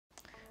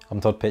I'm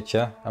Todd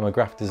Pitcher. I'm a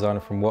graphic designer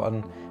from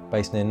Watton,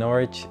 based near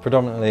Norwich.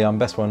 Predominantly, I'm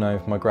best well known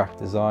for my graphic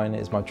design.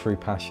 It's my true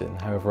passion.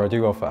 However, I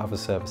do offer other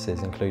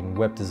services, including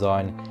web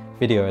design,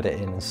 video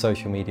editing, and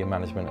social media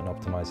management and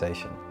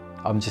optimization.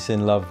 I'm just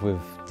in love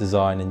with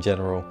design in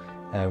general,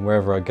 and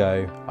wherever I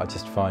go, I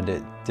just find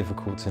it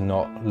difficult to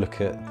not look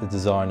at the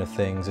design of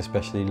things,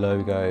 especially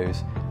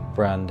logos,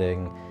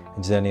 branding,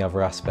 and just any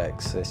other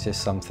aspects. It's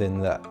just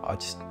something that I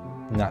just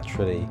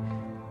naturally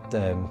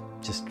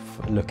just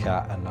look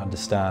at and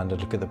understand and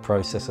look at the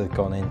process that's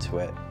gone into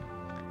it.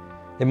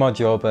 In my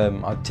job,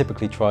 I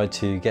typically try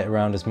to get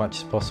around as much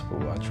as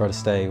possible. I try to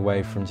stay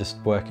away from just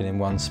working in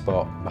one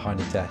spot behind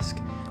a desk.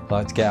 I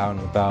like to get out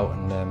and about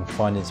and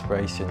find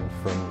inspiration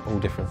from all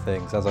different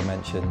things. As I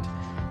mentioned,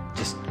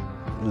 just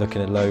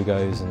looking at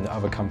logos and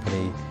other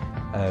company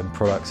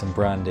products and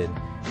branding.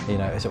 You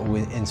know, it's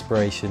always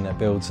inspiration that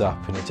builds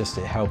up, and it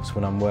helps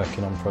when I'm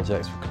working on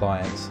projects with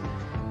clients.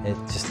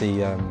 It's just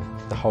the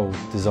whole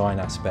design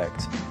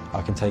aspect.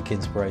 I can take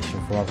inspiration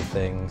from other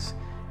things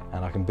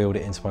and I can build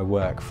it into my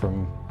work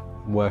from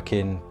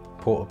working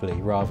portably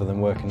rather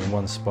than working in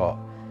one spot.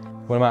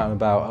 When I'm out and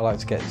about, I like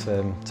to get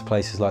to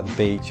places like the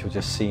beach or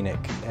just scenic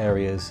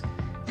areas.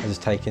 I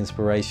just take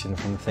inspiration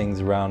from the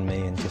things around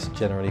me and just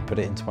generally put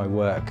it into my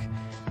work,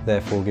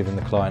 therefore giving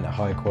the client a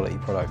high quality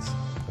product.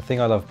 The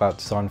thing I love about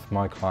design for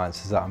my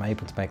clients is that I'm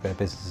able to make their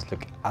businesses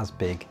look as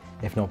big,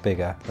 if not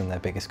bigger, than their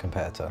biggest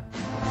competitor.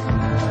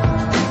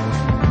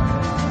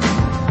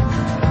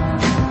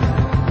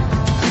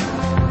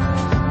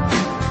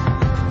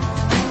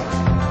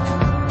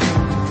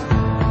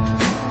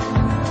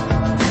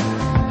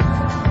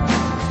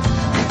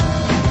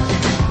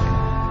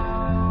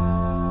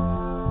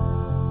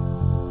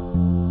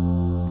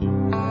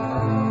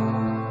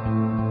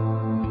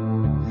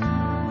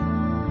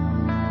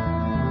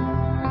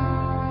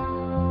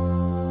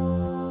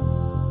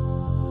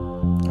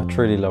 I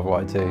truly love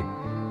what I do.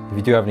 If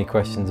you do have any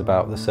questions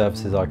about the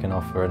services I can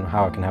offer and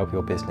how I can help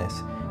your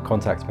business,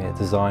 contact me at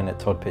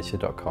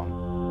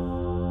design@toddpitcher.com.